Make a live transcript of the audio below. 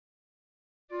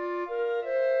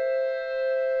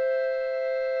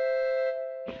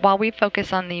While we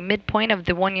focus on the midpoint of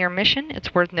the one-year mission,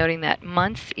 it's worth noting that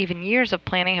months, even years of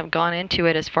planning have gone into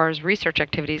it as far as research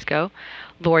activities go.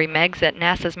 Lori Meggs at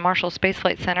NASA's Marshall Space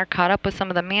Flight Center caught up with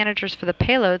some of the managers for the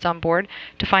payloads on board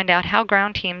to find out how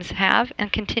ground teams have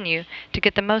and continue to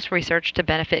get the most research to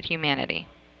benefit humanity.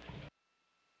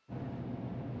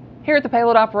 Here at the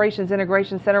Payload Operations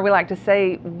Integration Center, we like to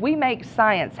say we make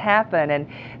science happen,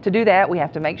 and to do that we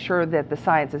have to make sure that the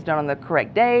science is done on the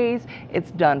correct days, it's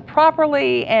done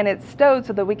properly, and it's stowed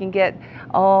so that we can get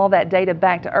all that data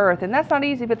back to Earth. And that's not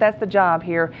easy, but that's the job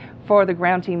here for the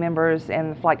ground team members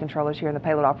and the flight controllers here in the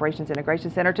Payload Operations Integration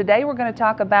Center. Today we're going to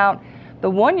talk about the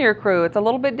one-year crew. It's a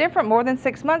little bit different, more than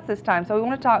 6 months this time. So we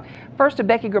want to talk first to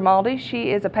Becky Grimaldi.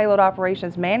 She is a Payload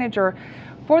Operations Manager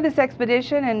for this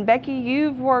expedition. And Becky,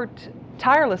 you've worked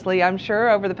tirelessly, I'm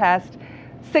sure, over the past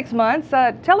 6 months.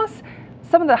 Tell us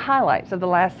some of the highlights of the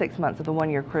last 6 months of the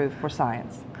one-year crew for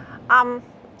science.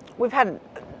 We've had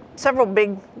several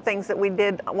big things that we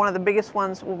did. One of the biggest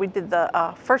ones, we did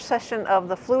the first session of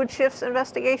the fluid shifts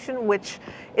investigation, which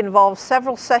involves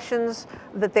several sessions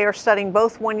that they are studying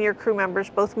both one-year crew members,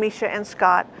 both Misha and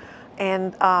Scott.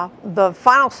 And the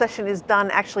final session is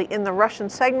done actually in the Russian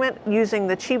segment using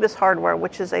the Chibis hardware,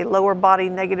 which is a lower body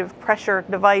negative pressure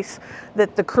device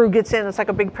that the crew gets in. It's like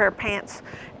a big pair of pants.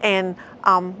 And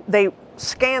they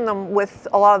scan them with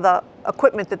a lot of the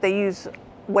equipment that they use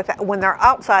when they're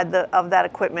outside of that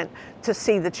equipment to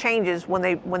see the changes when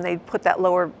they put that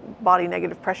lower body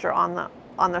negative pressure on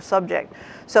the subject.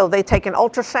 So they take an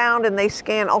ultrasound and they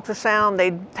scan ultrasound.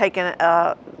 They take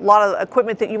a lot of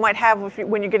equipment that you might have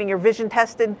when you're getting your vision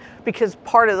tested, because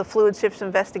part of the fluid shifts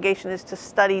investigation is to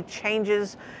study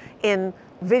changes in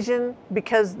vision,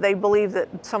 because they believe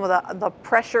that some of the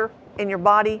pressure in your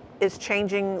body is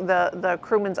changing the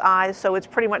crewman's eyes. So it's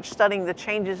pretty much studying the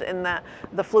changes in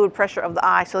the fluid pressure of the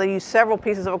eye. So they use several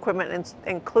pieces of equipment,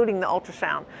 including the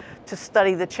ultrasound, to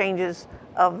study the changes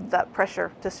of that pressure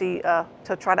to see,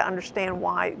 to try to understand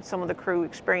why some of the crew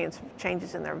experience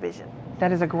changes in their vision.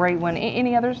 That is a great one.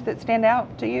 Any others that stand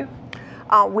out to you?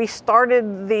 We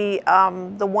started the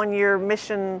one-year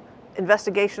mission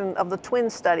investigation of the twin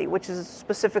study, which is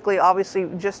specifically obviously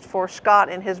just for Scott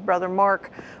and his brother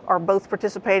Mark are both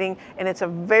participating, and it's a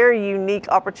very unique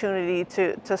opportunity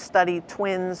to study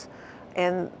twins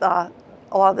and a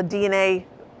lot of the DNA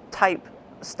type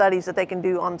studies that they can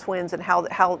do on twins, and how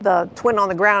the twin on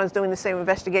the ground is doing the same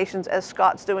investigations as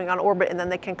Scott's doing on orbit, and then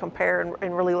they can compare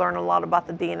and really learn a lot about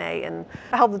the DNA and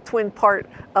how the twin part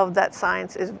of that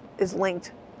science is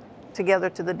linked together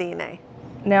to the DNA.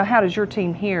 Now, how does your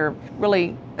team here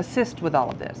really assist with all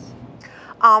of this?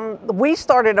 We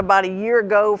started about a year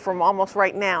ago from almost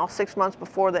right now, 6 months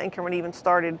before the increment even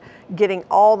started, getting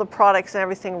all the products and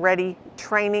everything ready,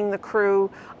 training the crew.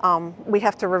 We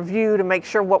have to review to make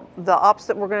sure what the ops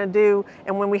that we're going to do,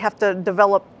 and when we have to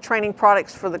develop training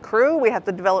products for the crew, we have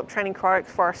to develop training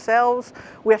products for ourselves.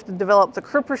 We have to develop the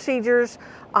crew procedures,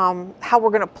 how we're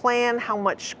going to plan, how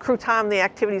much crew time the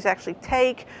activities actually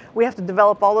take. We have to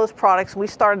develop all those products. We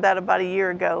started that about a year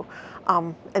ago.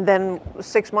 And then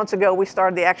 6 months ago, we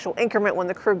started the actual increment when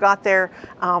the crew got there,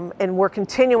 and we're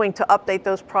continuing to update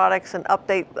those products and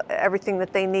update everything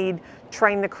that they need,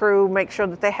 train the crew, make sure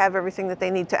that they have everything that they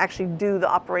need to actually do the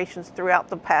operations throughout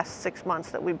the past 6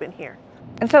 months that we've been here.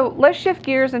 And so let's shift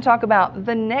gears and talk about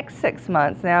the next 6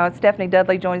 months. Now, Stephanie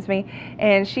Dudley joins me,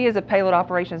 and she is a Payload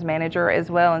Operations Manager as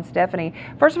well. And Stephanie,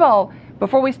 first of all,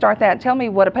 before we start that, tell me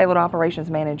what a Payload Operations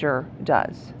Manager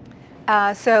does.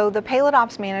 So the Payload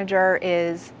Ops Manager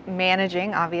is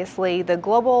managing, obviously, the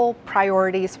global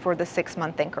priorities for the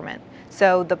 6-month increment.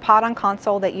 So the pod on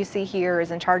console that you see here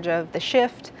is in charge of the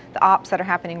shift, the ops that are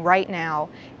happening right now,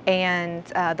 and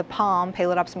the POM,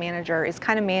 Payload Ops Manager, is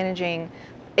kind of managing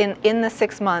in the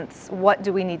 6 months, what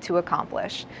do we need to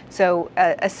accomplish? So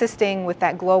assisting with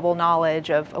that global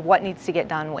knowledge of what needs to get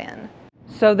done when.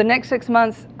 So the next 6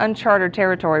 months, uncharted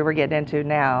territory we're getting into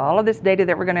now. All of this data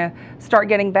that we're going to start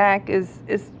getting back is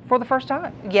for the first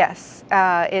time. Yes,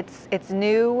 it's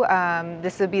new.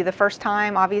 This would be the first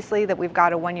time, obviously, that we've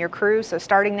got a one-year crew. So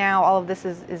starting now, all of this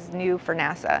is new for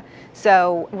NASA.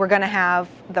 So we're going to have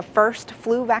the first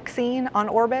flu vaccine on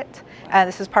orbit.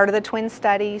 This is part of the twin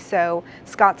study. So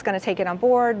Scott's going to take it on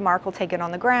board, Mark will take it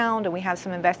on the ground, and we have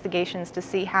some investigations to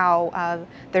see how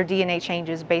their DNA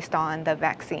changes based on the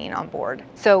vaccine on board.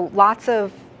 So lots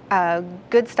of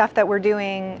good stuff that we're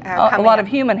doing. A lot of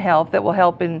human health that will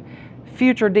help in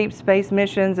future deep space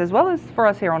missions as well as for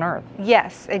us here on Earth.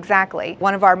 Yes, exactly.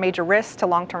 One of our major risks to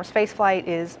long-term spaceflight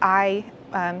is eye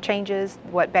changes.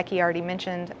 What Becky already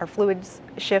mentioned, our fluids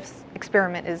shifts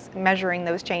experiment is measuring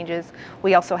those changes.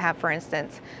 We also have, for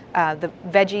instance, the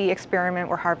veggie experiment.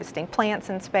 We're harvesting plants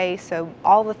in space. So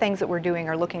all the things that we're doing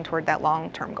are looking toward that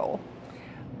long-term goal.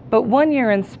 But 1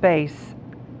 year in space,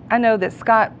 I know that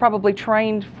Scott probably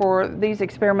trained for these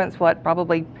experiments, what,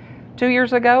 probably 2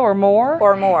 years ago or more?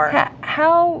 Or more.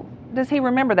 How does he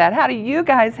remember that? How do you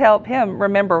guys help him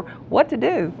remember what to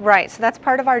do? Right, so that's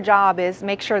part of our job, is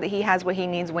make sure that he has what he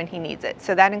needs when he needs it.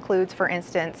 So that includes, for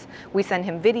instance, we send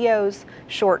him videos,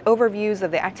 short overviews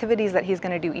of the activities that he's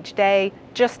going to do each day,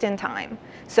 just in time.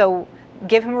 So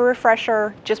give him a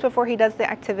refresher just before he does the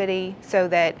activity, so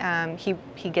that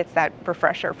he gets that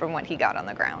refresher from what he got on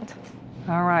the ground.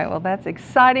 All right, well, that's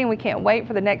exciting. We can't wait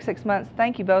for the next 6 months.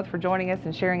 Thank you both for joining us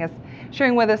and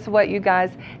sharing with us what you guys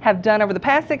have done over the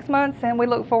past 6 months, and we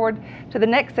look forward to the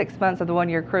next 6 months of the 1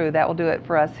 year crew. That will do it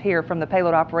for us here from the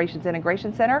Payload Operations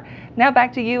Integration Center. Now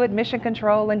back to you at Mission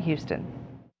Control in Houston.